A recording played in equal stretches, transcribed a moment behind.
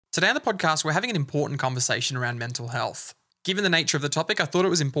Today on the podcast, we're having an important conversation around mental health. Given the nature of the topic, I thought it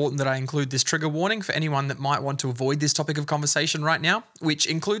was important that I include this trigger warning for anyone that might want to avoid this topic of conversation right now, which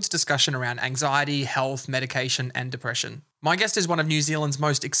includes discussion around anxiety, health, medication, and depression. My guest is one of New Zealand's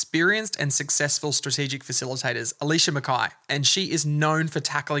most experienced and successful strategic facilitators, Alicia Mackay, and she is known for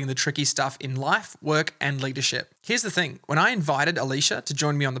tackling the tricky stuff in life, work, and leadership. Here's the thing, when I invited Alicia to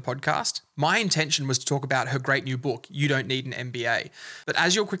join me on the podcast, my intention was to talk about her great new book, You Don't Need an MBA. But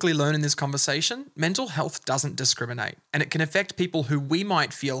as you'll quickly learn in this conversation, mental health doesn't discriminate, and it can affect people who we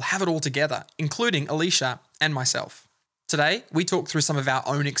might feel have it all together, including Alicia and myself. Today, we talk through some of our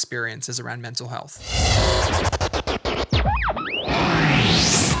own experiences around mental health.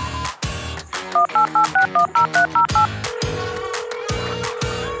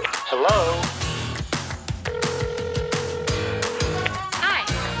 Hello? Hi.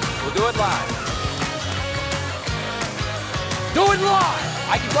 We'll do it live. Do it live!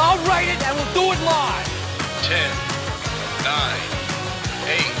 I'll write it and we'll do it live! 10, 9,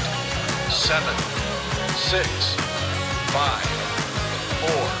 8, 7, 6, 5, 4,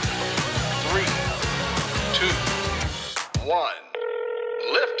 3, 2, 1.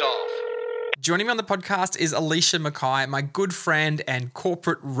 Liftoff. Joining me on the podcast is Alicia Mackay, my good friend and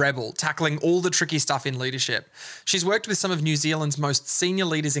corporate rebel, tackling all the tricky stuff in leadership. She's worked with some of New Zealand's most senior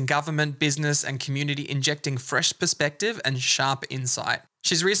leaders in government, business, and community, injecting fresh perspective and sharp insight.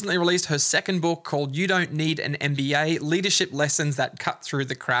 She's recently released her second book called You Don't Need an MBA, Leadership Lessons That Cut Through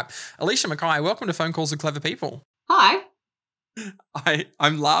the Crap. Alicia Mackay, welcome to Phone Calls with Clever People. Hi.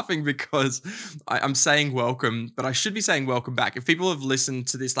 I'm laughing because I'm saying welcome, but I should be saying welcome back. If people have listened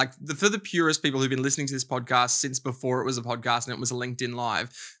to this, for the purest people who've been listening to this podcast since before it was a podcast and it was a LinkedIn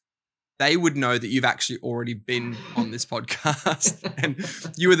Live, they would know that you've actually already been on this podcast and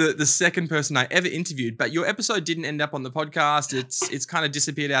you were the second person I ever interviewed, but your episode didn't end up on the podcast. It's kind of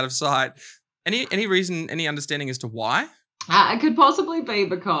disappeared out of sight. Any reason, any understanding as to why? It could possibly be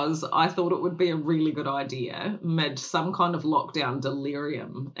because I thought it would be a really good idea mid some kind of lockdown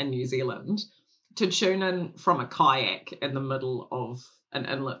delirium in New Zealand to tune in from a kayak in the middle of an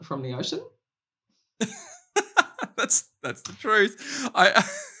inlet from the ocean. That's the truth.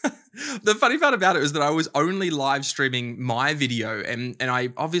 The funny part about it was that I was only live streaming my video and I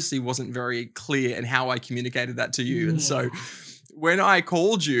obviously wasn't very clear in how I communicated that to you. Yeah. And so when I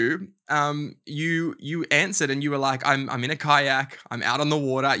called you, you answered and you were like, I'm in a kayak, I'm out on the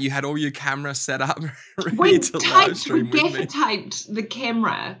water. You had all your camera set up ready to live stream with me. We gaffer-taped the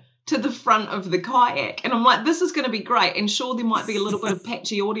camera to the front of the kayak. And I'm like, this is going to be great. And sure, there might be a little bit of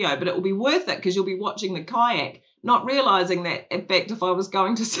patchy audio, but it will be worth it because you'll be watching the kayak, not realising that, in fact, if I was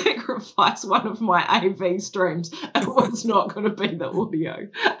going to sacrifice one of my AV streams, it was not going to be the audio.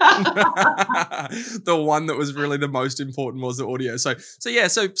 The one that was really the most important was the audio. So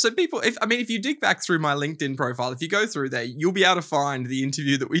people, if you dig back through my LinkedIn profile, if you go through there, you'll be able to find the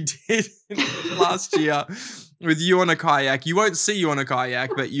interview that we did last year with you on a kayak. You won't see you on a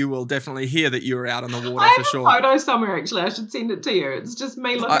kayak, but you will definitely hear that you were out on the water for sure. I have a photo somewhere, actually. I should send it to you. It's just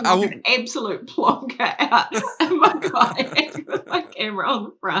me looking like an absolute plonker out in my kayak with my camera on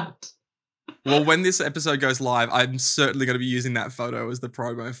the front. Well, when this episode goes live, I'm certainly going to be using that photo as the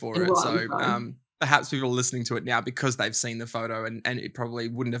promo for it. So perhaps people are listening to it now because they've seen the photo and it probably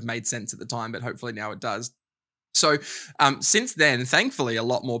wouldn't have made sense at the time, but hopefully now it does. So since then, thankfully, a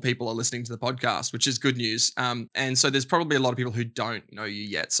lot more people are listening to the podcast, which is good news. And so there's probably a lot of people who don't know you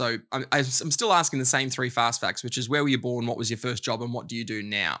yet. So I'm still asking the same three fast facts, which is where were you born, what was your first job, and what do you do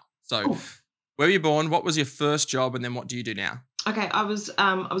now? So where were you born, what was your first job, and then what do you do now? Okay, I was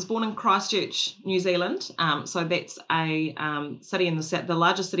born in Christchurch, New Zealand. So that's a city in the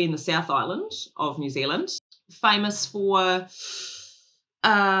largest city in the South Island of New Zealand, famous for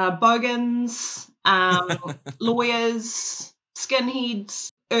bogans, lawyers,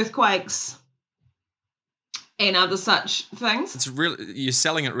 skinheads, earthquakes, and other such things. It's really, you're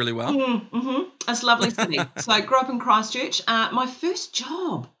selling it really well. Mm-hmm. It's a lovely city. So I grew up in Christchurch. My first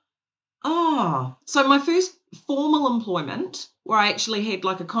job. So my first formal employment where I actually had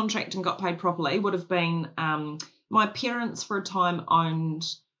like a contract and got paid properly would have been my parents for a time owned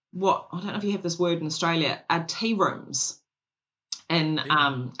what, I don't know if you have this word in Australia, tea rooms in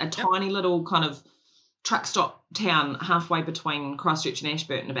a tiny little kind of truck stop town halfway between Christchurch and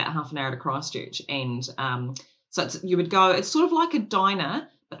Ashburton, about half an hour to Christchurch. And so you would go, it's sort of like a diner,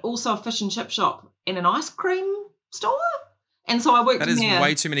 but also a fish and chip shop and an ice cream store. And so I worked in there. That is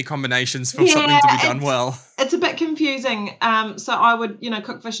way too many combinations for something to be done well. It's a bit confusing. So I would,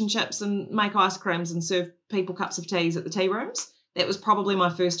 cook fish and chips and make ice creams and serve people cups of teas at the tea rooms. That was probably my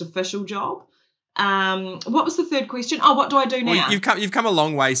first official job. What was the third question? Oh, what do I do now? Well, you've come a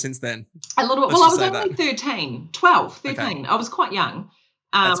long way since then. A little bit. Let's Well, I just was say only that. 13. Okay. I was quite young.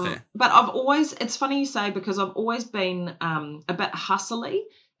 That's fair. But it's funny you say, because I've always been a bit hustly.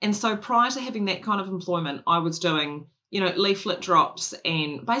 And so prior to having that kind of employment, I was doing, leaflet drops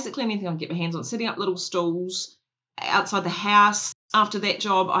and basically anything I could get my hands on, setting up little stalls outside the house. After that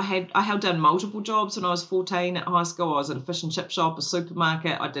job, I held down multiple jobs when I was 14 at high school. I was at a fish and chip shop, a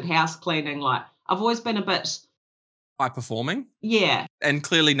supermarket. I did house cleaning. Like, I've always been a bit... High performing? Yeah. And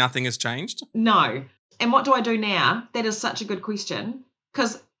clearly nothing has changed? No. And what do I do now? That is such a good question,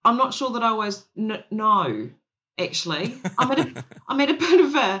 because I'm not sure that I always know, actually. I'm at a bit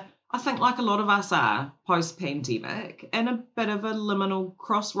of a, I think like a lot of us are post-pandemic, in a bit of a liminal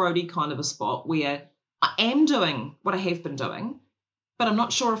crossroady kind of a spot where I am doing what I have been doing, but I'm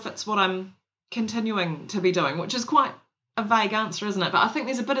not sure if it's what I'm continuing to be doing, which is quite a vague answer, isn't it? But I think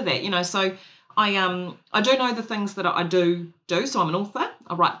there's a bit of that, so I do know the things that I do. So I'm an author.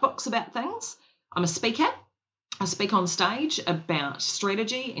 I write books about things. I'm a speaker. I speak on stage about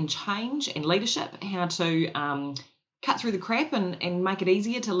strategy and change and leadership, how to cut through the crap and make it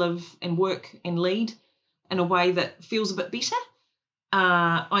easier to live and work and lead in a way that feels a bit better.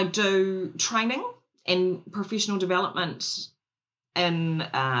 I do training and professional development in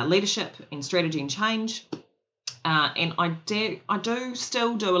leadership and strategy and change. And I do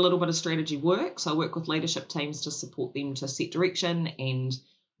still do a little bit of strategy work. So I work with leadership teams to support them to set direction and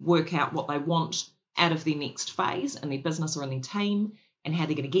work out what they want out of their next phase in their business or in their team and how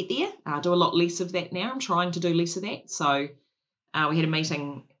they're going to get there. I do a lot less of that now. I'm trying to do less of that. So we had a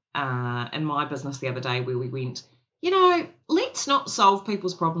meeting in my business the other day where we went, let's not solve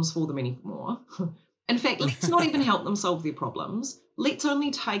people's problems for them anymore. In fact, let's not even help them solve their problems. Let's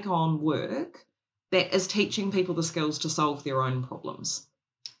only take on work that is teaching people the skills to solve their own problems.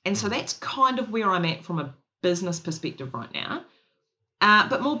 And so that's kind of where I'm at from a business perspective right now.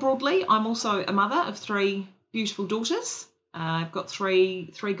 But more broadly, I'm also a mother of 3 beautiful daughters. I've got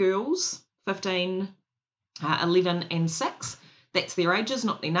three girls, 15, 11 and 6. That's their ages,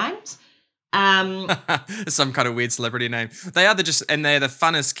 not their names. Some kind of weird celebrity name. They are they're the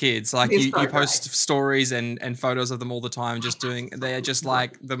funnest kids. Like you post stories and photos of them all the time. They're just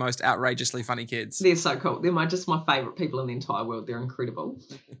like the most outrageously funny kids. They're so cool. They're just my favourite people in the entire world. They're incredible.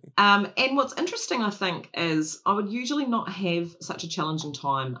 And what's interesting, I think, is I would usually not have such a challenging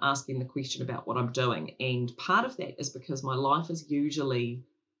time asking the question about what I'm doing. And part of that is because my life is usually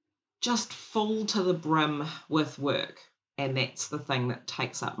just full to the brim with work. And that's the thing that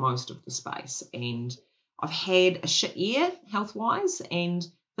takes up most of the space. And I've had a shit year health-wise. And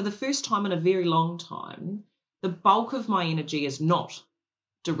for the first time in a very long time, the bulk of my energy is not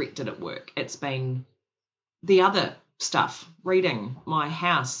directed at work. It's been the other stuff, reading, my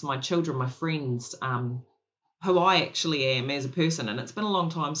house, my children, my friends, who I actually am as a person. And it's been a long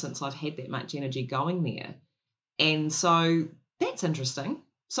time since I've had that much energy going there. And so that's interesting.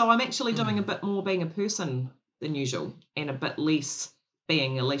 So I'm actually doing a bit more being a person than usual, and a bit less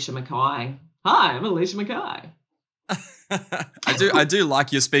being Alicia Mackay. Hi, I'm Alicia Mackay. I do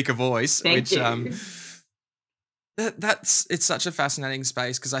like your speaker voice. Thank you. It's such a fascinating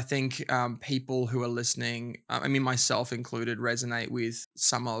space, because I think people who are listening, myself included, resonate with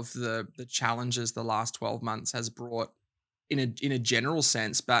some of the challenges the last 12 months has brought in a general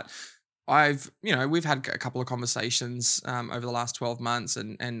sense. But we've had a couple of conversations over the last 12 months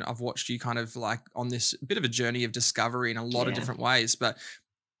and I've watched you kind of like on this bit of a journey of discovery in a lot of different ways. But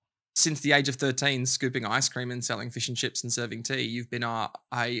since the age of 13, scooping ice cream and selling fish and chips and serving tea, you've been a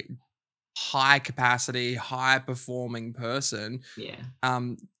high capacity, high performing person. Yeah.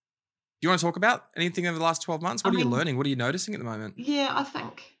 Do you want to talk about anything over the last 12 months? What are you learning? What are you noticing at the moment? Yeah, I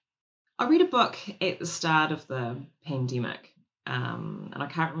think I read a book at the start of the pandemic. And I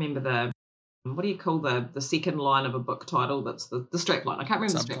can't remember what do you call the second line of a book title? That's the strap line. I can't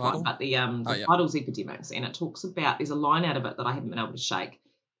remember the strap line, but the title's Epidemics, and it talks about, there's a line out of it that I haven't been able to shake,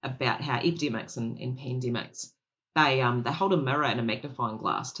 about how epidemics and pandemics, they hold a mirror and a magnifying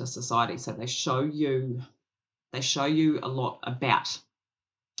glass to society. So they show you a lot about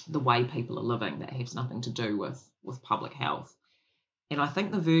the way people are living that has nothing to do with public health. And I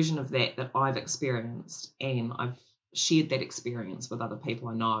think the version of that I've experienced, and I've shared that experience with other people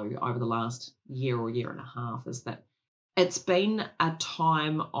I know over the last year or year and a half, is that it's been a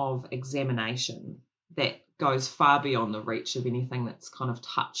time of examination that goes far beyond the reach of anything that's kind of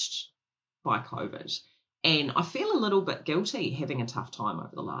touched by COVID. And I feel a little bit guilty having a tough time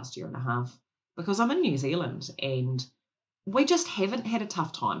over the last year and a half, because I'm in New Zealand and we just haven't had a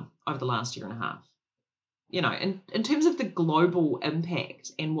tough time over the last year and a half. in terms of the global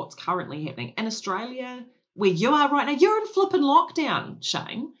impact and what's currently happening in Australia, where you are right now, you're in flipping lockdown,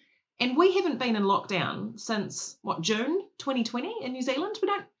 Shane. And we haven't been in lockdown since, June 2020 in New Zealand?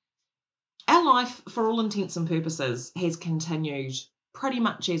 Our life, for all intents and purposes, has continued pretty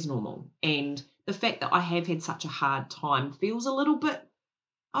much as normal. And the fact that I have had such a hard time feels a little bit,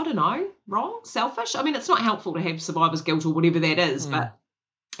 I don't know, wrong, selfish. I mean, it's not helpful to have survivor's guilt or whatever that is, but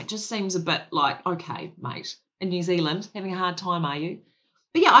it just seems a bit like, okay, mate, in New Zealand, having a hard time, are you?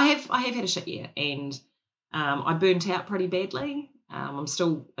 But yeah, I have had a shit year, and I burnt out pretty badly. I'm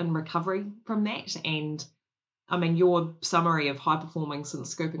still in recovery from that, and I mean, your summary of high performing since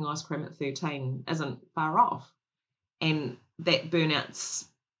scooping ice cream at 13 isn't far off. And that burnout's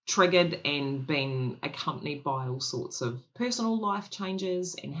triggered and been accompanied by all sorts of personal life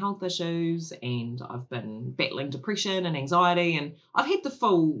changes and health issues, and I've been battling depression and anxiety, and I've had the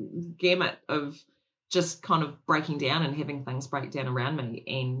full gamut of just kind of breaking down and having things break down around me.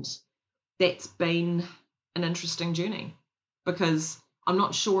 And that's been an interesting journey, because I'm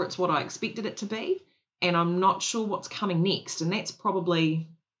not sure it's what I expected it to be, and I'm not sure what's coming next. And that's probably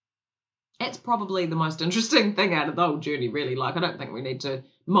the most interesting thing out of the whole journey, really. Like, I don't think we need to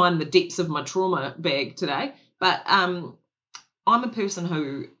mine the depths of my trauma bag today, but I'm a person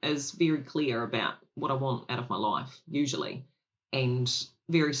who is very clear about what I want out of my life, usually, and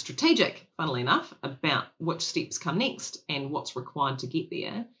very strategic, funnily enough, about which steps come next and what's required to get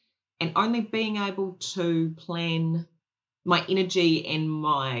there. And only being able to plan my energy and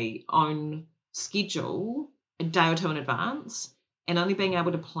my own schedule a day or two in advance, and only being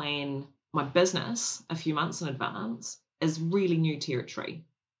able to plan my business a few months in advance, is really new territory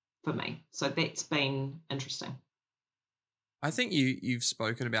for me. So that's been interesting. I think you've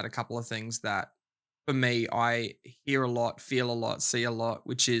spoken about a couple of things that, for me, I hear a lot, feel a lot, see a lot,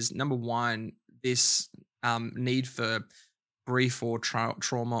 which is, number one, this need for grief or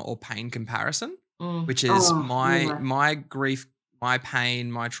trauma or pain comparison, which is my grief, my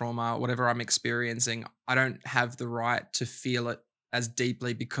pain, my trauma, whatever I'm experiencing, I don't have the right to feel it as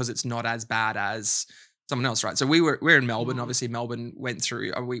deeply because it's not as bad as someone else, right? So we're in Melbourne. Obviously, Melbourne went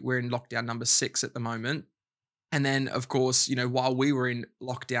through, we're in lockdown number 6 at the moment. And then, of course, while we were in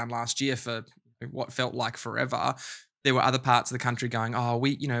lockdown last year for what felt like forever, there were other parts of the country going, oh,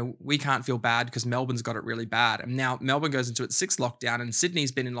 we can't feel bad because Melbourne's got it really bad. And now Melbourne goes into its 6th lockdown, and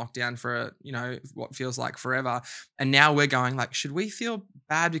Sydney's been in lockdown for, what feels like forever. And now we're going like, should we feel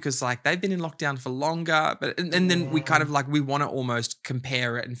bad because like they've been in lockdown for longer? But and then we kind of like, we want to almost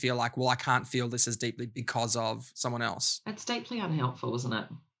compare it and feel like, well, I can't feel this as deeply because of someone else. It's deeply unhelpful, isn't it?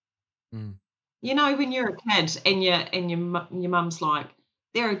 Mm. When you're a kid and your mum's like,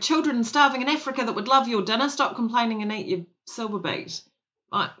 there are children starving in Africa that would love your dinner. Stop complaining and eat your silver beet.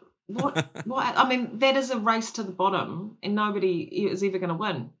 Like, what? I mean, that is a race to the bottom, and nobody is ever going to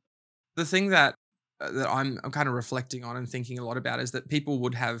win. The thing that I'm kind of reflecting on and thinking a lot about is that people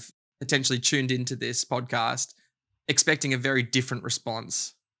would have potentially tuned into this podcast expecting a very different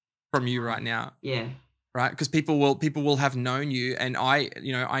response from you right now. Yeah. Right, because people will have known you, and I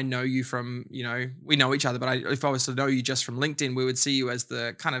know you from, we know each other, but if I was to know you just from LinkedIn, we would see you as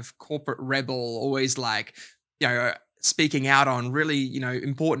the kind of corporate rebel, always like, speaking out on really,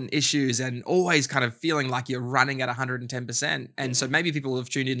 important issues, and always kind of feeling like you're running at 110%. And so maybe people have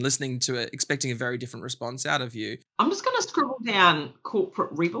tuned in listening to it, expecting a very different response out of you. I'm just going to scribble down corporate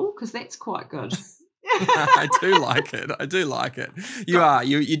rebel, because that's quite good. I do like it.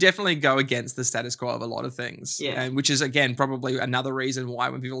 You definitely go against the status quo of a lot of things. Yeah. And which is, again, probably another reason why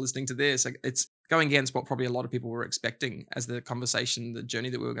when people are listening to this, it's going against what probably a lot of people were expecting as the conversation, the journey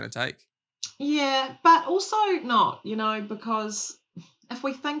that we were going to take. Yeah, but also not, because if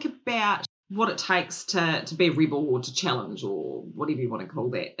we think about what it takes to be a rebel or to challenge or whatever you want to call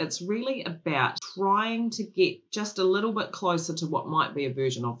that, it's really about trying to get just a little bit closer to what might be a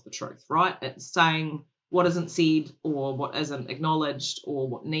version of the truth, right? It's saying what isn't said or what isn't acknowledged or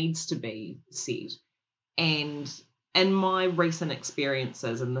what needs to be said. And in my recent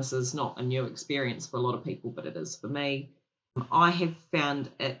experiences, and this is not a new experience for a lot of people, but it is for me, I have found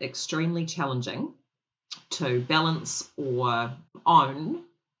it extremely challenging to balance or own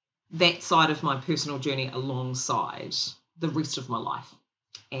that side of my personal journey alongside the rest of my life.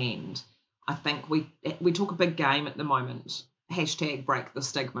 And I think we talk a big game at the moment, #break the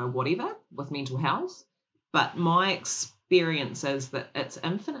stigma, whatever, with mental health. But my experience is that it's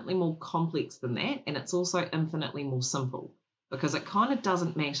infinitely more complex than that, and it's also infinitely more simple, because it kind of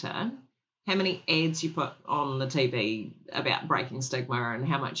doesn't matter how many ads you put on the TV about breaking stigma and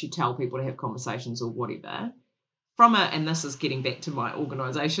how much you tell people to have conversations or whatever. and this is getting back to my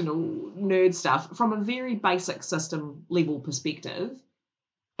organisational nerd stuff, from a very basic system level perspective,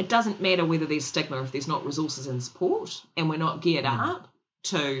 it doesn't matter whether there's stigma if there's not resources and support, and we're not geared up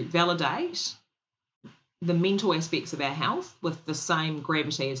to validate the mental aspects of our health with the same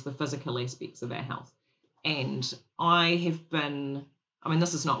gravity as the physical aspects of our health. And I have been,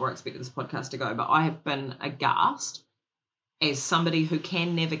 this is not where I expected this podcast to go, but I have been aghast as somebody who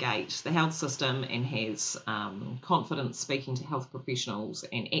can navigate the health system and has confidence speaking to health professionals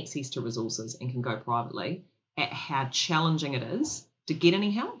and access to resources and can go privately, at how challenging it is to get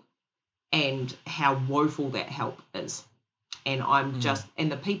any help and how woeful that help is. And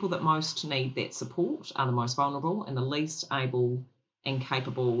and the people that most need that support are the most vulnerable and the least able and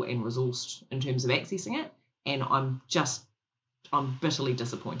capable and resourced in terms of accessing it. And I'm bitterly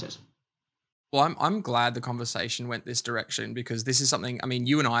disappointed. Well, I'm glad the conversation went this direction, because this is something,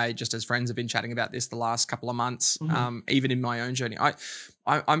 you and I, just as friends, have been chatting about this the last couple of months, even in my own journey.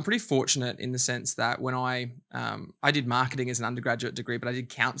 I'm pretty fortunate in the sense that when I did marketing as an undergraduate degree, but I did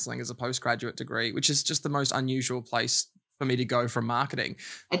counselling as a postgraduate degree, which is just the most unusual place for me to go from marketing.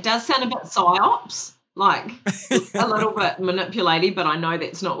 It does sound a bit psyops, like a little bit manipulative, but I know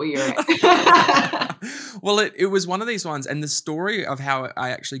that's not where you're at. Well, it was one of these ones. And the story of how I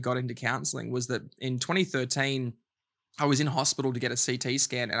actually got into counselling was that in 2013, I was in hospital to get a CT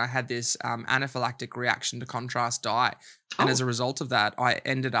scan, and I had this anaphylactic reaction to contrast dye. And as a result of that, I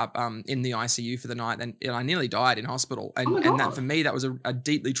ended up in the ICU for the night, and I nearly died in hospital. And that, for me, that was a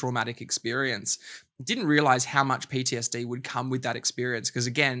deeply traumatic experience. Didn't realize how much PTSD would come with that experience, because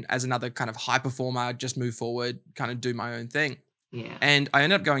again, as another kind of high performer, just move forward, kind of do my own thing. Yeah. And I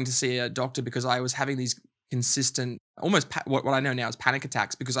ended up going to see a doctor because I was having these consistent, almost what I know now as panic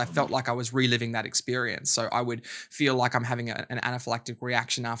attacks, because I felt like I was reliving that experience. So I would feel like I'm having an anaphylactic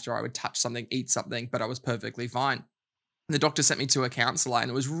reaction after I would touch something, eat something, but I was perfectly fine. And the doctor sent me to a counsellor, and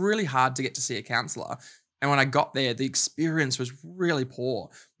it was really hard to get to see a counsellor. And when I got there, the experience was really poor.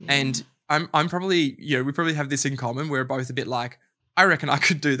 And I'm probably, we probably have this in common. We're both a bit like, I reckon I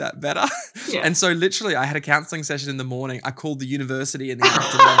could do that better. Yeah. And so literally I had a counselling session in the morning. I called the university in the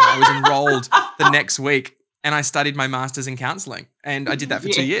afternoon. I was enrolled the next week, and I studied my master's in counselling, and I did that for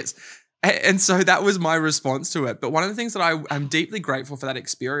 2 years. And so that was my response to it. But one of the things that I'm deeply grateful for that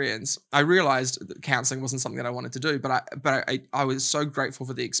experience, I realized that counselling wasn't something that I wanted to do, but I was so grateful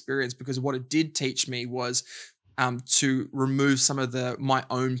for the experience, because what it did teach me was to remove some of my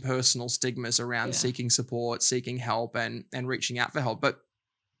own personal stigmas around seeking support, seeking help, and reaching out for help. But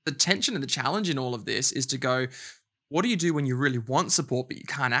the tension and the challenge in all of this is to go, what do you do when you really want support but you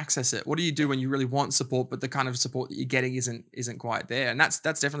can't access it? What do you do when you really want support but the kind of support that you're getting isn't quite there? And that's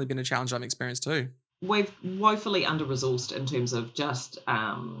definitely been a challenge I've experienced too. We've woefully under-resourced in terms of just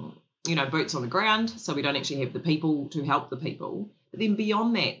boots on the ground, so we don't actually have the people to help the people. But then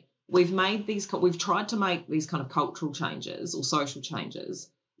beyond that, we've tried to make these kind of cultural changes or social changes,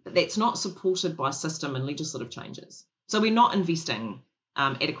 but that's not supported by system and legislative changes. So we're not investing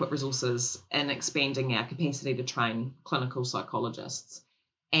adequate resources in expanding our capacity to train clinical psychologists.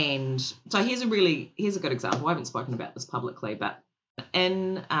 And so here's a good example. I haven't spoken about this publicly, but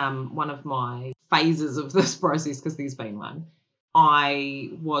in one of my phases of this process, because there's been one,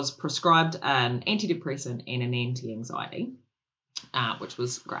 I was prescribed an antidepressant and an anti-anxiety, which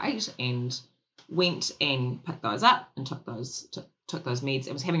was great, and went and picked those up and took those meds.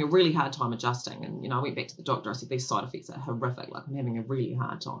 I was having a really hard time adjusting, and I went back to the doctor. I said, these side effects are horrific, like I'm having a really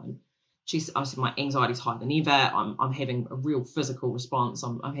hard time. I said, my anxiety's higher than ever, I'm having a real physical response,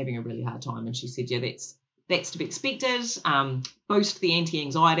 I'm having a really hard time. And she said, yeah, that's to be expected. Boost the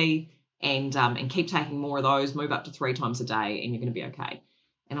anti-anxiety and keep taking more of those, move up to 3 times a day, and you're going to be okay.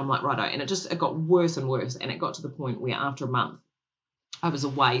 And I'm like, righto. And it got worse and worse, and it got to the point where after a month I was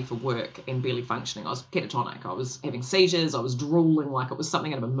away for work and barely functioning. I was catatonic. I was having seizures. I was drooling like it was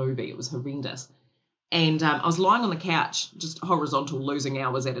something out of a movie. It was horrendous. And I was lying on the couch, just horizontal, losing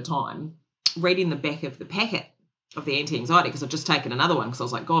hours at a time, reading the back of the packet of the anti-anxiety, because I've just taken another one, because I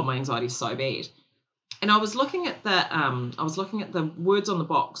was like, God, my anxiety is so bad. And I was looking at the words on the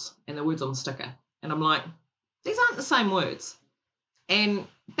box and the words on the sticker, and I'm like, these aren't the same words. And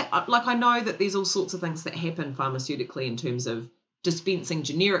I know that there's all sorts of things that happen pharmaceutically in terms of dispensing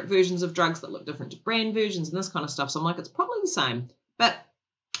generic versions of drugs that look different to brand versions and this kind of stuff. So I'm like, it's probably the same, but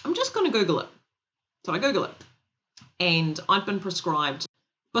I'm just going to Google it. So I Google it, and I'd been prescribed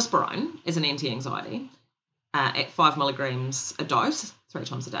buspirone as an anti-anxiety at 5 milligrams a dose, 3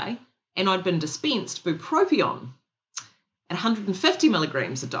 times a day, and I'd been dispensed bupropion at 150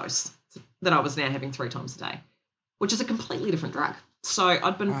 milligrams a dose that I was now having 3 times a day, which is a completely different drug. So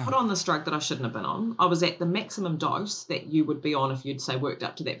I'd been put on this drug that I shouldn't have been on. I was at the maximum dose that you would be on if you'd, say, worked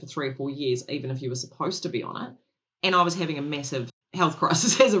up to that for 3 or 4 years, even if you were supposed to be on it. And I was having a massive health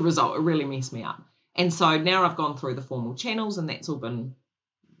crisis as a result. It really messed me up. And so now I've gone through the formal channels and that's all been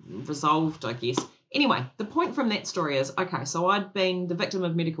resolved, I guess. Anyway, the point from that story is, okay, so I'd been the victim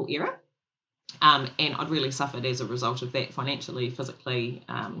of medical error, and I'd really suffered as a result of that financially, physically,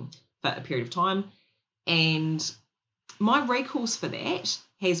 for a period of time. And my recourse for that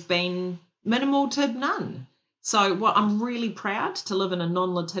has been minimal to none. So I'm really proud to live in a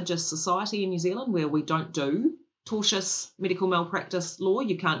non-litigious society in New Zealand where we don't do tortious medical malpractice law.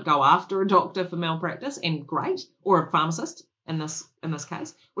 You can't go after a doctor for malpractice, and great, or a pharmacist in this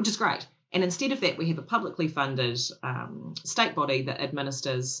case, which is great. And instead of that, we have a publicly funded state body that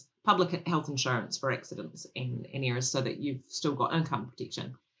administers public health insurance for accidents and errors so that you've still got income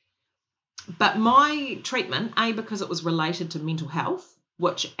protection. But my treatment, because it was related to mental health,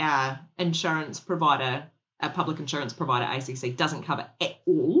 which our insurance provider, our public insurance provider, ACC, doesn't cover at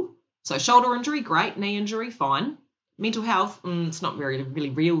all. So shoulder injury, great. Knee injury, fine. Mental health, it's not really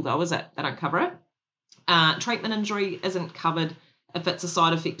real though, is it? They don't cover it. Treatment injury isn't covered if it's a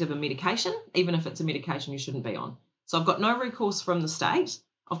side effect of a medication, even if it's a medication you shouldn't be on. So I've got no recourse from the state.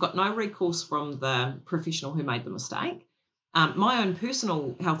 I've got no recourse from the professional who made the mistake. My own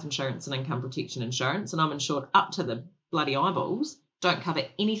personal health insurance and income protection insurance, and I'm insured up to the bloody eyeballs, don't cover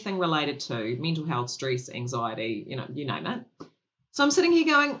anything related to mental health, stress, anxiety, you name it. So I'm sitting here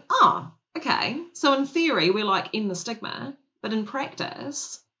going, okay. So in theory, we're like in the stigma, but in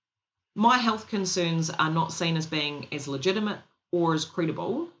practice, my health concerns are not seen as being as legitimate or as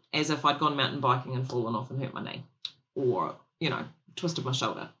credible as if I'd gone mountain biking and fallen off and hurt my knee or, twisted my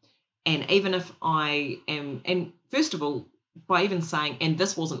shoulder. And even if I am, and first of all, by even saying, and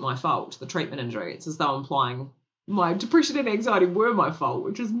this wasn't my fault, the treatment injury, it's as though implying my depression and anxiety were my fault,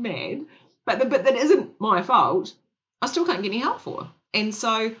 which is mad. But that isn't my fault. I still can't get any help for. And so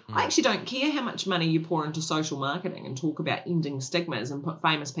I actually don't care how much money you pour into social marketing and talk about ending stigmas and put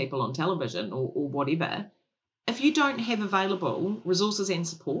famous people on television or whatever. If you don't have available resources and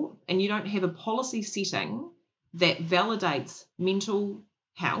support, and you don't have a policy setting that validates mental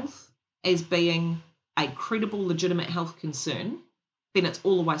health as being a credible, legitimate health concern, then it's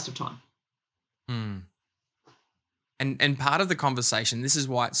all a waste of time. And part of the conversation, this is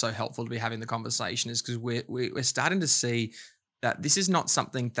why it's so helpful to be having the conversation, is because we're starting to see that this is not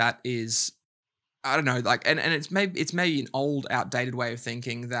something that is, I don't know, like, and it's maybe an old, outdated way of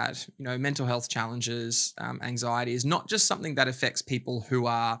thinking that, mental health challenges, anxiety is not just something that affects people who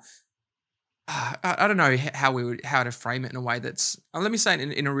are, I don't know how to frame it in a way that's, let me say it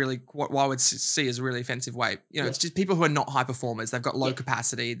in a really, what I would see as a really offensive way. It's just people who are not high performers. They've got low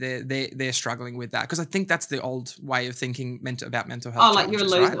capacity. They're struggling with that, because I think that's the old way of thinking about mental health. Oh, like you're a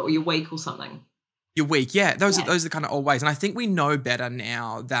loser, right? Or you're weak or something. You're weak, yeah. Those are the kind of old ways. And I think we know better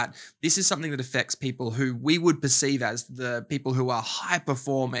now that this is something that affects people who we would perceive as the people who are high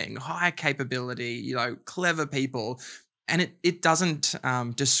performing, high capability, clever people. And it doesn't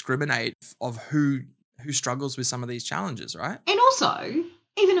discriminate of who struggles with some of these challenges, right? And also,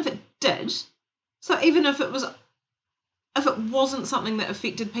 even if it did, so even if it wasn't something that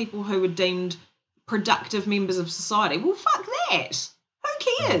affected people who were deemed productive members of society, well, fuck that.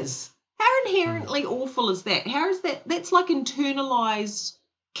 Who cares? How inherently awful is that? How is that? That's like internalized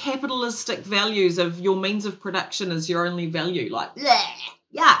capitalistic values of your means of production is your only value. Like, bleh,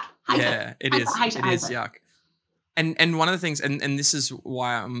 yuck. It is yuck. And one of the things, and this is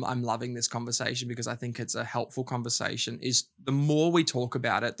why I'm loving this conversation, because I think it's a helpful conversation, is the more we talk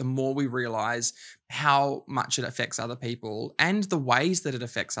about it, the more we realize how much it affects other people and the ways that it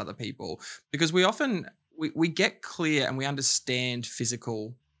affects other people. Because we often, we get clear and we understand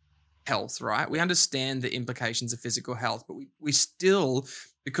physical health, right? We understand the implications of physical health, but we still,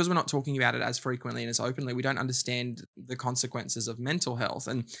 because we're not talking about it as frequently and as openly, we don't understand the consequences of mental health.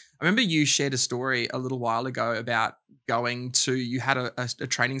 And I remember you shared a story a little while ago about you had a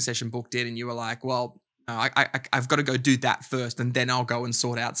training session booked in, and you were like, well, I've got to go do that first, and then I'll go and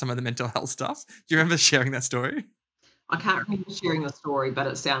sort out some of the mental health stuff. Do you remember sharing that story? I can't remember sharing the story, but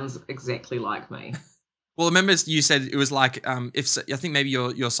it sounds exactly like me. Well, remember you said it was like, I think maybe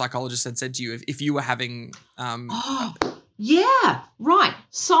your psychologist had said to you, if you were having... Yeah, right.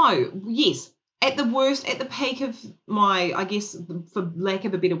 So, yes, at the peak of my, I guess, for lack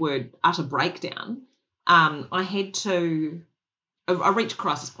of a better word, utter breakdown, I reached a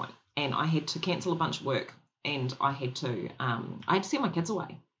crisis point, and I had to cancel a bunch of work, and I had to send my kids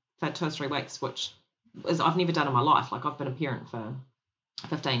away for 2 or 3 weeks, which I've never done in my life. Like, I've been a parent for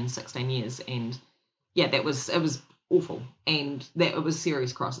 15, 16 years, and yeah, it was awful, and that it was a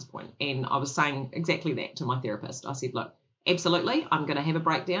serious crisis point. And I was saying exactly that to my therapist. I said, look, absolutely, I'm going to have a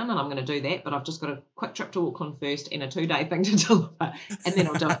breakdown and I'm going to do that, but I've just got a quick trip to Auckland first and a 2-day thing to deliver, and then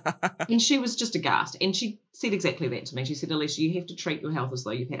I'll do it. And she was just aghast. And she said exactly that to me. She said, Alicia, you have to treat your health as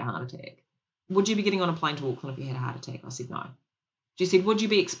though you've had a heart attack. Would you be getting on a plane to Auckland if you had a heart attack? I said, no. She said, would you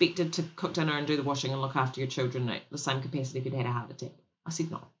be expected to cook dinner and do the washing and look after your children at the same capacity if you'd had a heart attack? I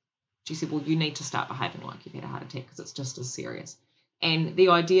said, no. She said, well, you need to start behaving like you've had a heart attack because it's just as serious. And the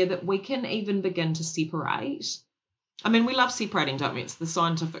idea that we can even begin to separate, I mean, we love separating, don't we? It's the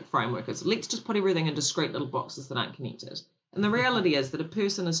scientific framework. It's let's just put everything in discrete little boxes that aren't connected. And the reality is that a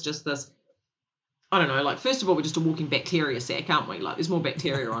person is just this, I don't know, like, first of all, we're just a walking bacteria sack, aren't we? Like, there's more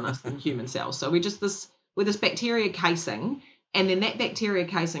bacteria on us than human cells. So we're this bacteria casing, and then that bacteria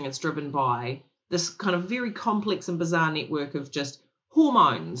casing is driven by this kind of very complex and bizarre network of just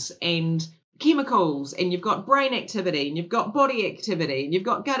hormones and chemicals, and you've got brain activity, and you've got body activity, and you've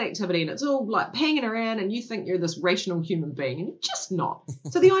got gut activity, and it's all like hanging around, and you think you're this rational human being, and you're just not.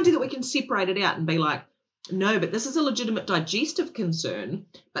 So the idea that we can separate it out and be like, no, but this is a legitimate digestive concern,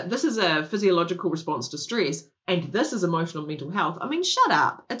 but this is a physiological response to stress, and this is emotional mental health. I mean, shut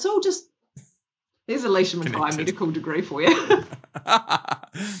up. It's all just, there's Alicia Mackay medical degree for you.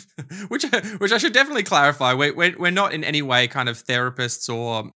 which I should definitely clarify. We're not in any way kind of therapists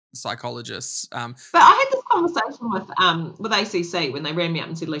or psychologists. But I had this conversation with ACC when they ran me up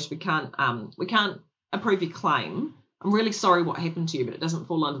and said, Alicia, we can't approve your claim. I'm really sorry what happened to you, but it doesn't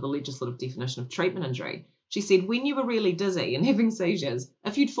fall under the legislative definition of treatment injury. She said, when you were really dizzy and having seizures,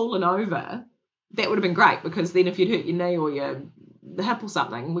 if you'd fallen over, that would have been great, because then if you'd hurt your knee or your hip or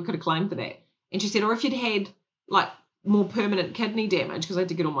something, we could have claimed for that. And she said, or if you'd had like more permanent kidney damage, because I had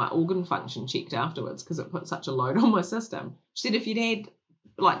to get all my organ function checked afterwards because it put such a load on my system. She said, if you'd had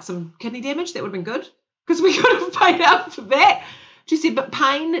like some kidney damage, that would have been good, because we could have paid out for that. She said, but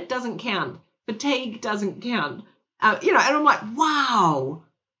pain doesn't count. Fatigue doesn't count. And I'm like, wow,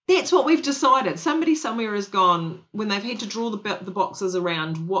 that's what we've decided. Somebody somewhere has gone, when they've had to draw the boxes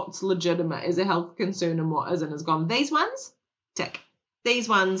around what's legitimate as a health concern and what isn't, has gone, these ones, tick. These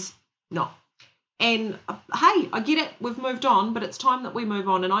ones, no. And hey, I get it, we've moved on, but it's time that we move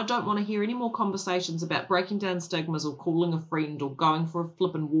on. And I don't want to hear any more conversations about breaking down stigmas or calling a friend or going for a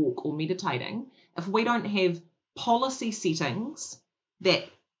flippin' walk or meditating if we don't have policy settings that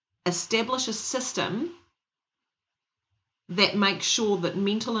establish a system that makes sure that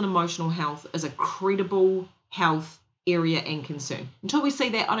mental and emotional health is a credible health area and concern. Until we see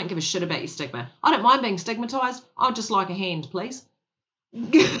that, I don't give a shit about your stigma. I don't mind being stigmatized. I'd just like a hand, please.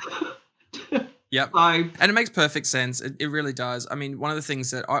 Yep. And it makes perfect sense. It really does. I mean, one of the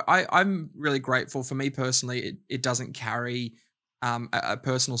things that I'm really grateful for, me personally, it doesn't carry a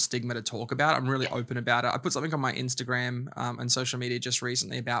personal stigma to talk about. I'm really open about it. I put something on my Instagram and social media just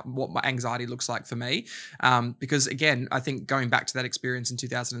recently about what my anxiety looks like for me. Because again, I think going back to that experience in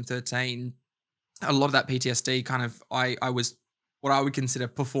 2013, a lot of that PTSD kind of, I was what I would consider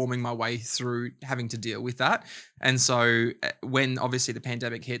performing my way through having to deal with that. And so when obviously the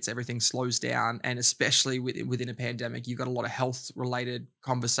pandemic hits, everything slows down. And especially within a pandemic, you've got a lot of health related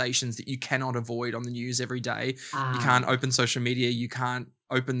conversations that you cannot avoid on the news every day. You can't open social media. You can't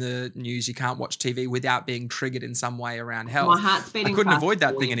open the news. You can't watch TV without being triggered in some way around health. My heart's beating. I couldn't avoid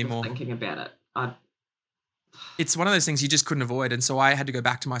that thing anymore. Thinking about it. It's one of those things you just couldn't avoid. And so I had to go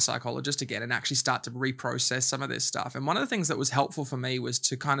back to my psychologist again and actually start to reprocess some of this stuff. And one of the things that was helpful for me was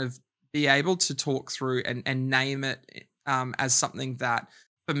to kind of be able to talk through and name it as something that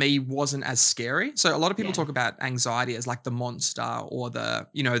for me wasn't as scary. So a lot of people talk about anxiety as like the monster or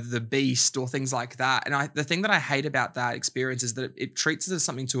the beast or things like that. And the thing that I hate about that experience is that it treats it as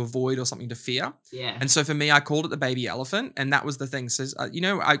something to avoid or something to fear. Yeah. And so for me, I called it the baby elephant, and that was the thing. So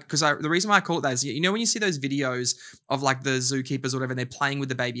the reason why I call it that is, when you see those videos of like the zookeepers or whatever, and they're playing with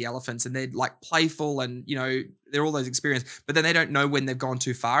the baby elephants and they're like playful and they're all those experiences, but then they don't know when they've gone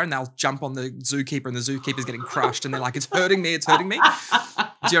too far and they'll jump on the zookeeper and the zookeeper's getting crushed and they're like, it's hurting me.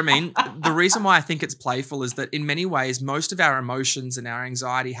 Do you know what I mean? The reason why I think it's playful is that in many ways, most of our emotions and our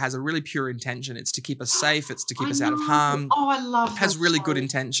anxiety has a really pure intention. It's to keep us safe. It's to keep us out of harm. Oh, I love that. It has really good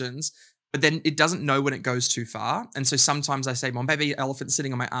intentions, but then it doesn't know when it goes too far. And so sometimes I say, my baby elephant's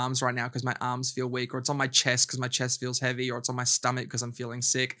sitting on my arms right now because my arms feel weak, or it's on my chest because my chest feels heavy, or it's on my stomach because I'm feeling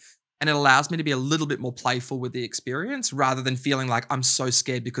sick. And it allows me to be a little bit more playful with the experience rather than feeling like I'm so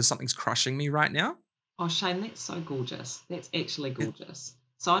scared because something's crushing me right now. Oh, Shane, that's so gorgeous. That's actually gorgeous.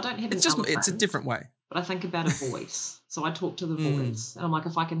 So I don't have it's a different way. But I think about a voice. So I talk to the voice. And I'm like,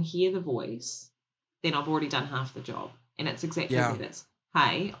 if I can hear the voice, then I've already done half the job. And it's exactly that. It's,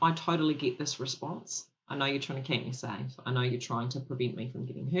 hey, I totally get this response. I know you're trying to keep me safe. I know you're trying to prevent me from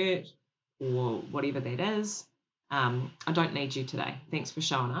getting hurt or whatever that is. I don't need you today. Thanks for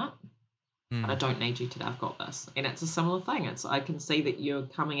showing up. But I don't need you today. I've got this. And it's a similar thing. I can see that you're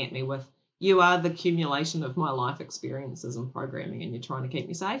coming at me with, you are the accumulation of my life experiences and programming, and you're trying to keep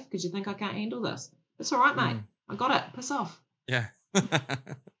me safe because you think I can't handle this. It's all right, mate. I got it. Piss off. Yeah.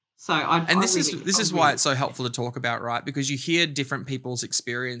 So this is why it's so helpful to talk about, right? Because you hear different people's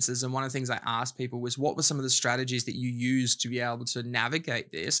experiences, and one of the things I asked people was, what were some of the strategies that you used to be able to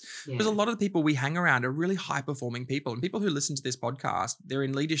navigate this? Because a lot of the people we hang around are really high performing people, and people who listen to this podcast, they're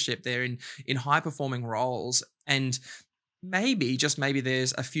in leadership, they're in high performing roles, and maybe, just maybe,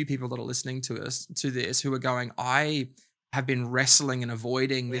 there's a few people that are listening to this who are going, I have been wrestling and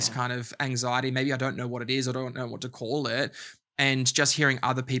avoiding this kind of anxiety. Maybe I don't know what it is. I don't know what to call it. And just hearing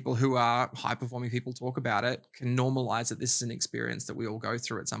other people who are high-performing people talk about it can normalize that this is an experience that we all go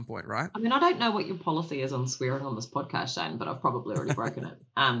through at some point, right? I mean, I don't know what your policy is on swearing on this podcast, Shane, but I've probably already broken it.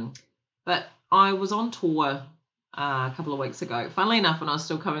 But I was on tour a couple of weeks ago, funnily enough, when I was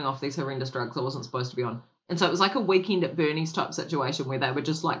still coming off these horrendous drugs I wasn't supposed to be on. And so it was like a Weekend at Bernie's type situation where they were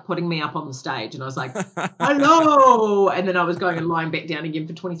just like putting me up on the stage, and I was like, hello. And then I was going and lying back down again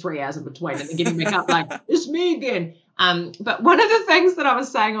for 23 hours in between, and then getting back up like, it's me again. But one of the things that I was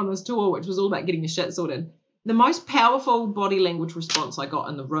saying on this tour, which was all about getting your shit sorted, the most powerful body language response I got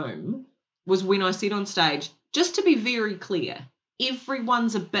in the room was when I said on stage, just to be very clear,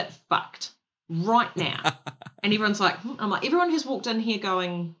 everyone's a bit fucked right now. And everyone's like, I'm like, everyone who's walked in here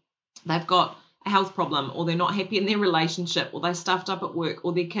going, they've got a health problem, or they're not happy in their relationship, or they're stuffed up at work,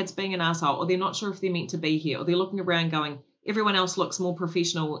 or their kid's being an asshole, or they're not sure if they're meant to be here, or they're looking around going, everyone else looks more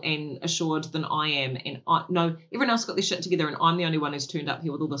professional and assured than I am, and no, everyone else got their shit together, and I'm the only one who's turned up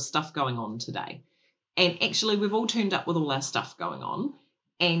here with all this stuff going on today. And actually, we've all turned up with all our stuff going on,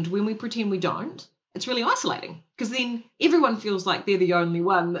 and when we pretend we don't, it's really isolating, because then everyone feels like they're the only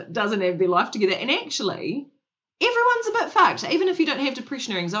one that doesn't have their life together, and actually, everyone's a bit fucked, even if you don't have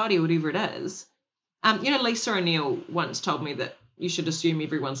depression or anxiety or whatever it is. Lisa O'Neill once told me that you should assume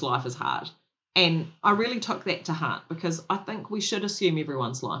everyone's life is hard. And I really took that to heart, because I think we should assume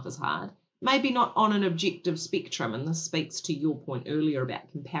everyone's life is hard. Maybe not on an objective spectrum, and this speaks to your point earlier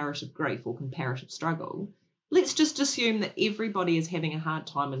about comparative grief or comparative struggle. Let's just assume that everybody is having a hard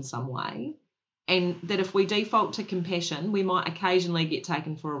time in some way, and that if we default to compassion, we might occasionally get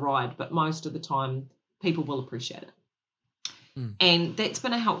taken for a ride, but most of the time people will appreciate it. And that's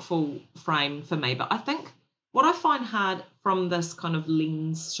been a helpful frame for me. But I think what I find hard from this kind of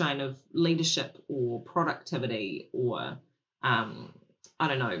lens, Shane, of leadership or productivity or,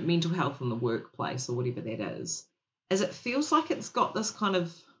 mental health in the workplace or whatever that is it feels like it's got this kind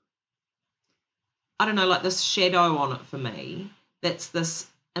of, like this shadow on it for me, that's this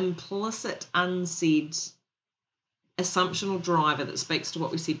implicit, unsaid, assumptional driver that speaks to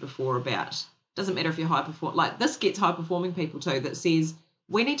what we said before about, doesn't matter if you're high perform, like this gets high performing people too, that says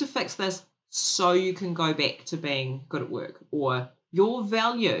we need to fix this so you can go back to being good at work, or your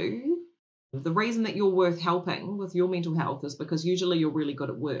value, the reason that you're worth helping with your mental health is because usually you're really good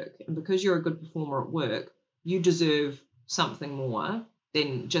at work, and because you're a good performer at work, you deserve something more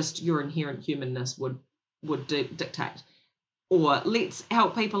than just your inherent humanness would dictate. Or let's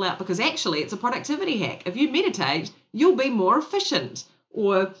help people out because actually it's a productivity hack. If you meditate, you'll be more efficient.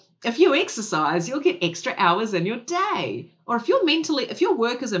 Or if you exercise, you'll get extra hours in your day. Or if your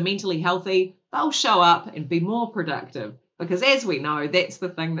workers are mentally healthy, they'll show up and be more productive. Because as we know, that's the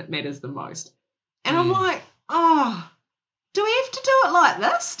thing that matters the most. And I'm like, do we have to do it like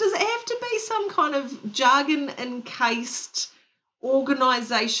this? Does it have to be some kind of jargon-encased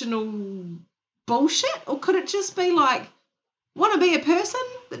organisational bullshit? Or could it just be like, want to be a person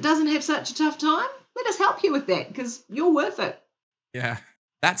that doesn't have such a tough time? Let us help you with that because you're worth it. Yeah,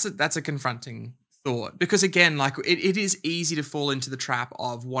 that's a confronting thought, because again, like it is easy to fall into the trap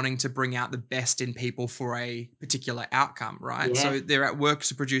of wanting to bring out the best in people for a particular outcome, right? Yeah. So they're at work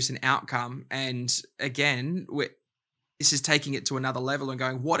to produce an outcome, and again, this is taking it to another level and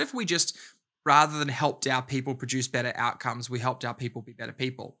going, what if we just, rather than helped our people produce better outcomes, we helped our people be better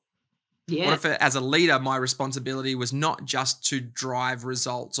people? Yeah. What if, as a leader, my responsibility was not just to drive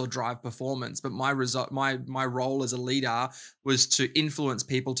results or drive performance, but my role as a leader was to influence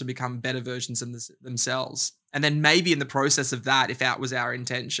people to become better versions of themselves. And then maybe in the process of that, if that was our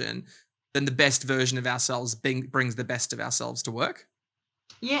intention, then the best version of ourselves brings the best of ourselves to work.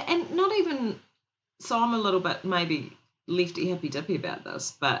 Yeah, and not even, so I'm a little bit maybe lefty hippy dippy about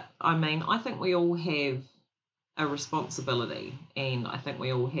this, but I mean, I think we all have a responsibility, and I think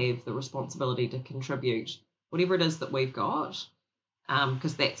we all have the responsibility to contribute whatever it is that we've got.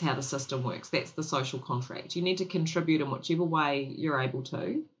 because that's how the system works. That's the social contract. You need to contribute in whichever way you're able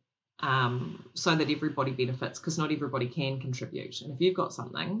to, so that everybody benefits, because not everybody can contribute. And if you've got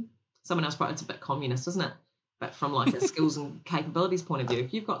something, someone else, it's a bit communist, isn't it? But from like a skills and capabilities point of view,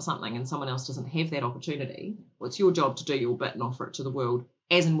 if you've got something and someone else doesn't have that opportunity, well, it's your job to do your bit and offer it to the world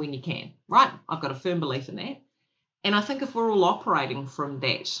as and when you can, right? I've got a firm belief in that. And I think if we're all operating from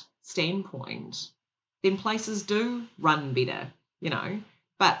that standpoint, then places do run better,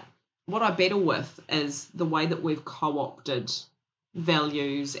 But what I battle with is the way that we've co-opted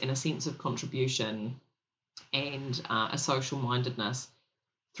values and a sense of contribution and a social mindedness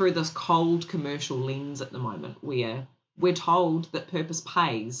through this cold commercial lens at the moment, where we're told that purpose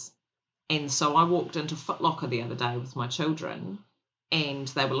pays. And so I walked into Foot Locker the other day with my children, and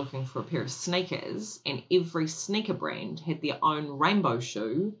they were looking for a pair of sneakers, and every sneaker brand had their own rainbow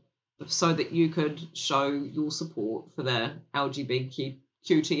shoe so that you could show your support for the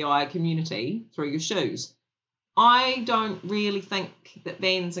LGBTQI community through your shoes. I don't really think that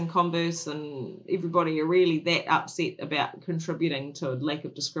Vans and Converse and everybody are really that upset about contributing to a lack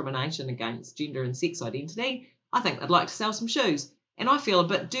of discrimination against gender and sex identity. I think they'd like to sell some shoes. And I feel a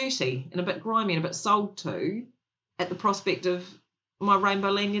bit dirty and a bit grimy and a bit sold to at the prospect of my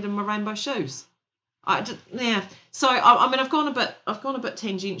rainbow lanyard and my rainbow shoes. So I've gone a bit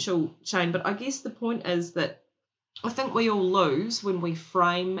tangential, Shane, but I guess the point is that I think we all lose when we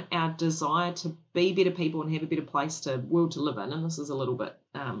frame our desire to be better people and have a better world to live in, and this is a little bit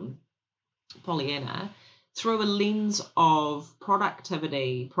Pollyanna, through a lens of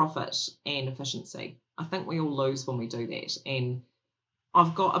productivity, profit, and efficiency. I think we all lose when we do that. And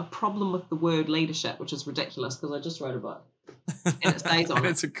I've got a problem with the word leadership, which is ridiculous because I just wrote a book and it stays on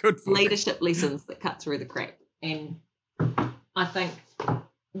It's a good book. Leadership Lessons That Cut Through the Crap. And I think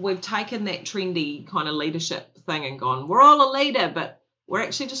we've taken that trendy kind of leadership thing and gone, we're all a leader, but we're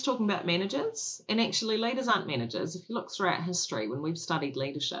actually just talking about managers. And actually leaders aren't managers. If you look throughout history, when we've studied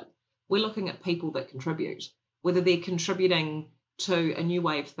leadership, we're looking at people that contribute, whether they're contributing to a new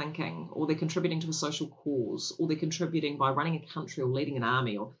way of thinking, or they're contributing to a social cause, or they're contributing by running a country or leading an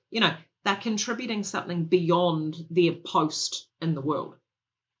army, or, they're contributing something beyond their post in the world.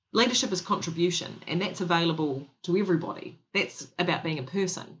 Leadership is contribution, and that's available to everybody. That's about being a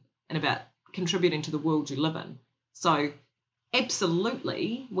person and about contributing to the world you live in. So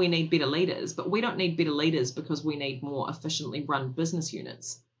absolutely, we need better leaders, but we don't need better leaders because we need more efficiently run business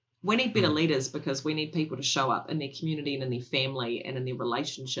units. We need better leaders because we need people to show up in their community and in their family and in their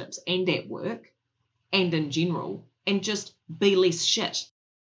relationships and at work and in general, and just be less shit.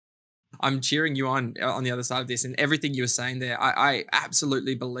 I'm cheering you on the other side of this, and everything you were saying there. I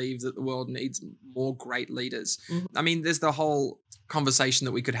absolutely believe that the world needs more great leaders. Mm-hmm. I mean, there's the whole conversation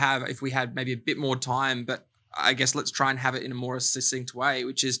that we could have if we had maybe a bit more time, but I guess let's try and have it in a more succinct way,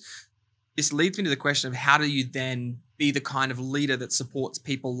 which is, this leads me to the question of how do you then be the kind of leader that supports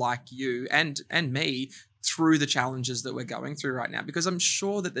people like you and me through the challenges that we're going through right now? Because I'm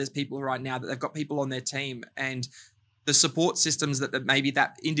sure that there's people right now that they've got people on their team, and the support systems that maybe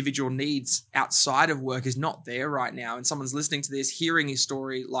that individual needs outside of work is not there right now. And someone's listening to this, hearing a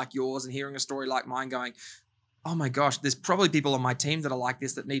story like yours and hearing a story like mine, going, oh my gosh, there's probably people on my team that are like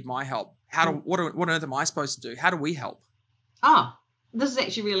this that need my help. What on earth am I supposed to do? How do we help? This is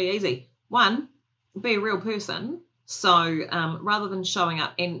actually really easy. One, be a real person. So rather than showing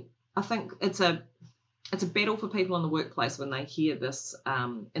up, and I think it's a battle for people in the workplace when they hear this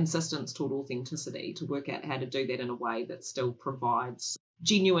insistence toward authenticity, to work out how to do that in a way that still provides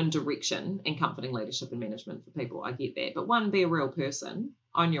genuine direction and comforting leadership and management for people. I get that. But one, be a real person,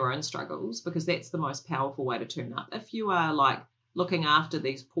 own your own struggles, because that's the most powerful way to turn up. If you are like looking after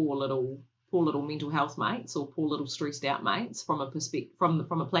these poor little mental health mates or poor little stressed out mates from a perspective,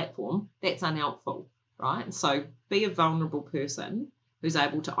 from a platform, that's unhelpful, right? And so be a vulnerable person who's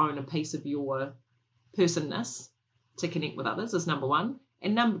able to own a piece of your personness to connect with others is number one.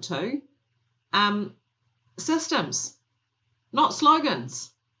 And number two, systems, not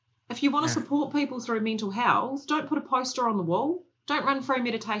slogans. If you want to support people through mental health, don't put a poster on the wall. Don't run free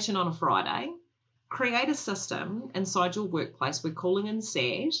meditation on a Friday. Create a system inside your workplace where calling in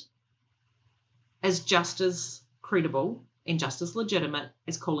sad is just as credible and just as legitimate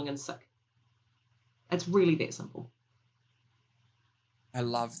as calling in sick. It's really that simple. I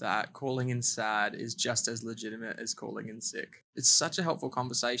love that. Calling in sad is just as legitimate as calling in sick. It's such a helpful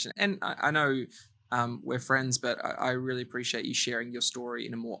conversation. And I know we're friends, but I really appreciate you sharing your story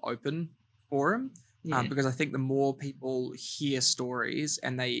in a more open forum. Because I think the more people hear stories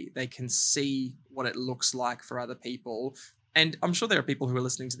and they can see what it looks like for other people. And I'm sure there are people who are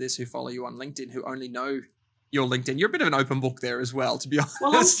listening to this who follow you on LinkedIn who only know your LinkedIn. You're a bit of an open book there as well, to be honest.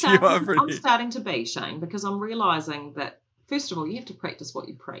 Well, I'm starting to be, Shane, because I'm realising that, first of all, you have to practice what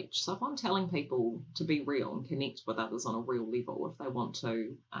you preach. So if I'm telling people to be real and connect with others on a real level, if they want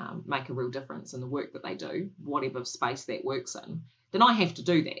to make a real difference in the work that they do, whatever space that works in, then I have to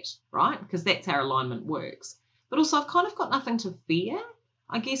do that, right? Because that's how alignment works. But also I've kind of got nothing to fear,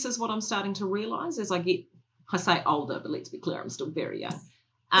 I guess, is what I'm starting to realise as I say older, but let's be clear, I'm still very young.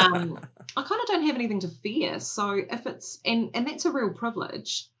 I kind of don't have anything to fear. So if it's, and that's a real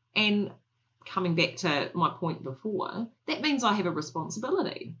privilege, and coming back to my point before, that means I have a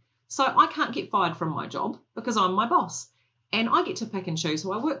responsibility. So I can't get fired from my job because I'm my boss. And I get to pick and choose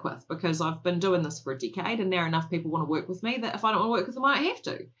who I work with because I've been doing this for a decade and now enough people want to work with me that if I don't want to work with them, I don't have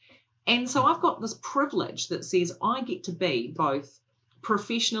to. And so I've got this privilege that says I get to be both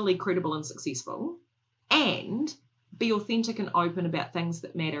professionally credible and successful and be authentic and open about things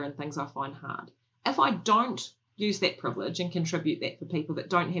that matter and things I find hard. If I don't use that privilege and contribute that for people that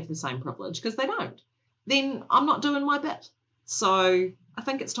don't have the same privilege, because they don't, then I'm not doing my bit. So I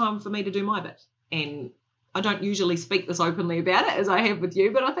think it's time for me to do my bit. And I don't usually speak this openly about it as I have with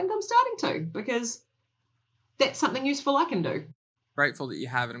you, but I think I'm starting to, because that's something useful I can do. Grateful that you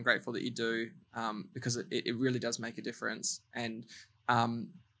have it. I'm grateful that you do, because it really does make a difference. And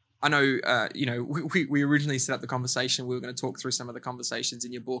I know, we originally set up the conversation. We were going to talk through some of the conversations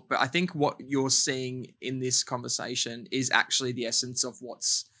in your book, but I think what you're seeing in this conversation is actually the essence of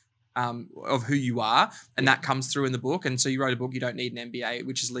what's of who you are, and that comes through in the book. And so you wrote a book, You Don't Need an MBA,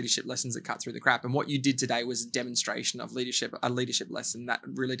 which is leadership lessons that cut through the crap. And what you did today was a demonstration of leadership, a leadership lesson that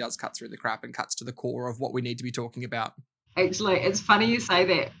really does cut through the crap and cuts to the core of what we need to be talking about. Actually, it's funny you say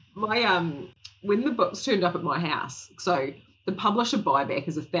that. My when the books turned up at my house, so the publisher buyback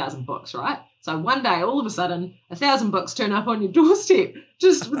is 1,000 books, right? So one day, all of a sudden, 1,000 books turn up on your doorstep,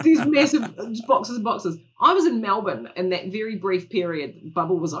 just with these massive boxes and boxes. I was in Melbourne in that very brief period the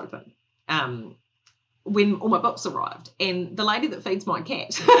bubble was open, when all my books arrived. And the lady that feeds my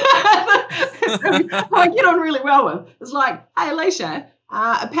cat, who I get on really well with, is like, "Hey, Alicia,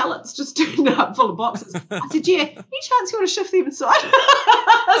 a pallet's just turned up full of boxes." I said, "Yeah, any chance you want to shift them inside?"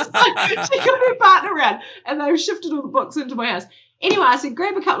 So she got her partner around and they've shifted all the books into my house. Anyway, I said,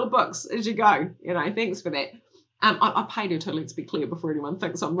 "Grab a couple of books as you go. Thanks for that." I paid her too, let's be clear, before anyone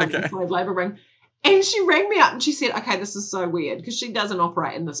thinks I'm running a slave labour ring. And she rang me up and she said, "Okay, this is so weird," because she doesn't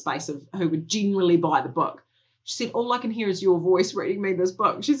operate in the space of who would genuinely buy the book. She said, "All I can hear is your voice reading me this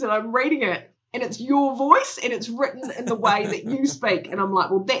book." She said, "I'm reading it and it's your voice and it's written in the way that you speak." And I'm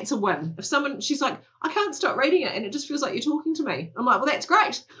like, "Well, that's a win." She's like, "I can't stop reading it and it just feels like you're talking to me." I'm like, "Well, that's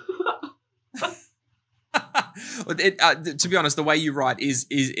great." To be honest, the way you write is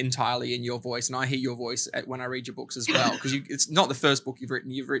entirely in your voice, and I hear your voice when I read your books as well. Because it's not the first book you've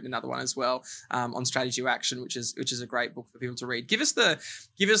written; you've written another one as well, on strategy to action, which is a great book for people to read. Give us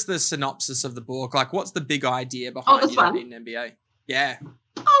the synopsis of the book. Like, what's the big idea behind You Don't Need an MBA? Yeah.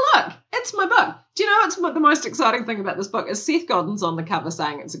 Oh, look, it's my book. Do you know what's the most exciting thing about this book is Seth Godin's on the cover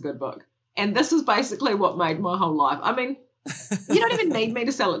saying it's a good book, and this is basically what made my whole life. I mean, you don't even need me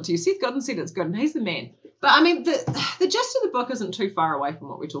to sell it to you. Seth Godin said it's good, and he's the man. But I mean, the gist of the book isn't too far away from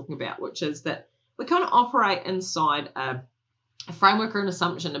what we're talking about, which is that we kind of operate inside a framework or an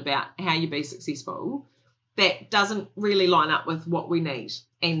assumption about how you be successful that doesn't really line up with what we need.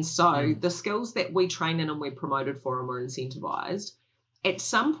 And so the skills that we train in and we're promoted for and we're incentivized, at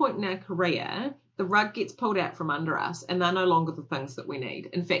some point in our career, the rug gets pulled out from under us and they're no longer the things that we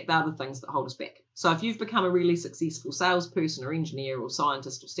need. In fact, they're the things that hold us back. So if you've become a really successful salesperson or engineer or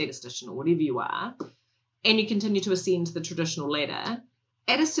scientist or statistician or whatever you are, and you continue to ascend the traditional ladder,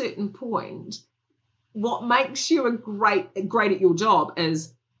 at a certain point, what makes you great at your job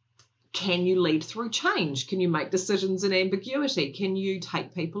is, can you lead through change? Can you make decisions in ambiguity? Can you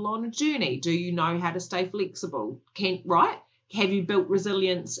take people on a journey? Do you know how to stay flexible? Right? Have you built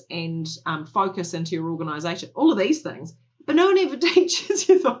resilience and focus into your organisation? All of these things. But no one ever teaches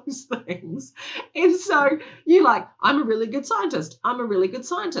you those things. And so you're like, I'm a really good scientist. I'm a really good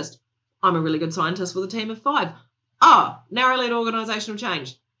scientist. I'm a really good scientist with a team of 5. Narrow-led organisational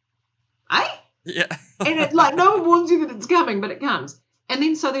change. Yeah. And it, like, no one warns you that it's coming, but it comes. And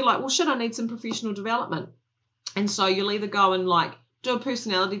then so they're like, well, shit, I need some professional development. And so you'll either go and, like, do a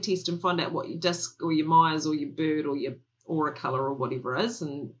personality test and find out what your DISC or your Myers or your Bird or your aura colour or whatever is,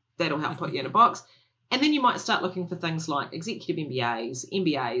 and that'll help put you in a box. And then you might start looking for things like executive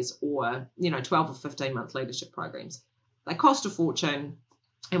MBAs, or, 12 or 15-month leadership programs. They cost a fortune.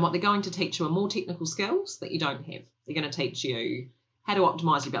 And what they're going to teach you are more technical skills that you don't have. They're going to teach you how to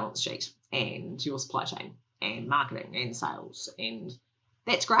optimize your balance sheet and your supply chain and marketing and sales. And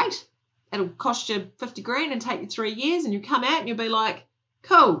that's great. it'll cost you 50 grand and take you 3 years, and you come out and you'll be like,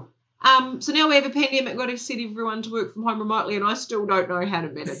 cool. So now we have a pandemic, got to set everyone to work from home remotely, and I still don't know how to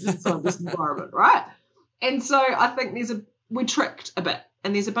manage inside this environment, right? And so I think we're tricked a bit,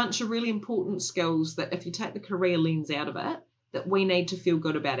 and there's a bunch of really important skills that if you take the career lens out of it, that we need to feel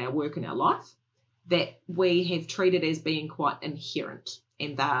good about our work and our life, that we have treated as being quite inherent,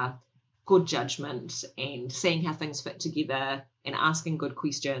 and they're good judgment and seeing how things fit together and asking good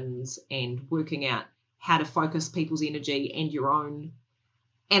questions and working out how to focus people's energy and your own.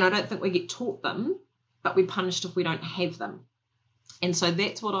 And I don't think we get taught them, but we're punished if we don't have them. And so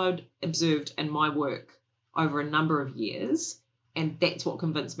that's what I'd observed in my work over a number of years. And that's what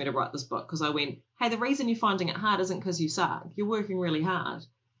convinced me to write this book, because I went, hey, the reason you're finding it hard isn't because you suck. You're working really hard.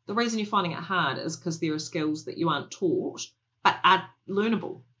 The reason you're finding it hard is because there are skills that you aren't taught, but are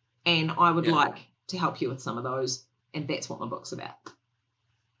learnable. And I would like to help you with some of those. And that's what my book's about.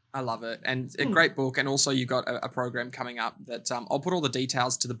 I love it. And a great book. And also you've got a program coming up that I'll put all the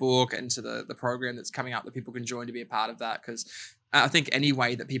details to the book and to the program that's coming up that people can join to be a part of that. Because I think any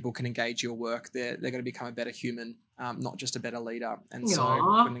way that people can engage your work, they're going to become a better human, not just a better leader. And so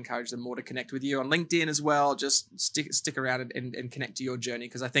I would encourage them more to connect with you on LinkedIn as well. Just stick around and connect to your journey,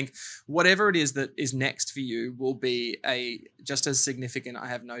 because I think whatever it is that is next for you will be just as significant, I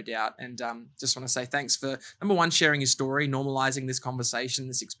have no doubt. And just want to say thanks for, number one, sharing your story, normalizing this conversation,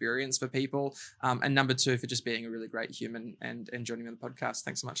 this experience for people. And number two, for just being a really great human and joining me on the podcast.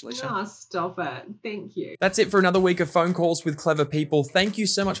 Thanks so much, Alicia. Oh, stop it. Thank you. That's it for another week of Phone Calls with Clever People. Thank you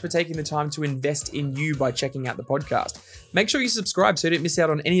so much for taking the time to invest in you by checking out the podcast. Make sure you subscribe so you don't miss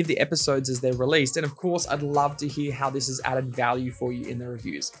out on any of the episodes as they're released. And of course, I'd love to hear how this has added value for you in the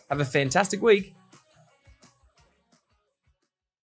reviews. Have a fantastic week.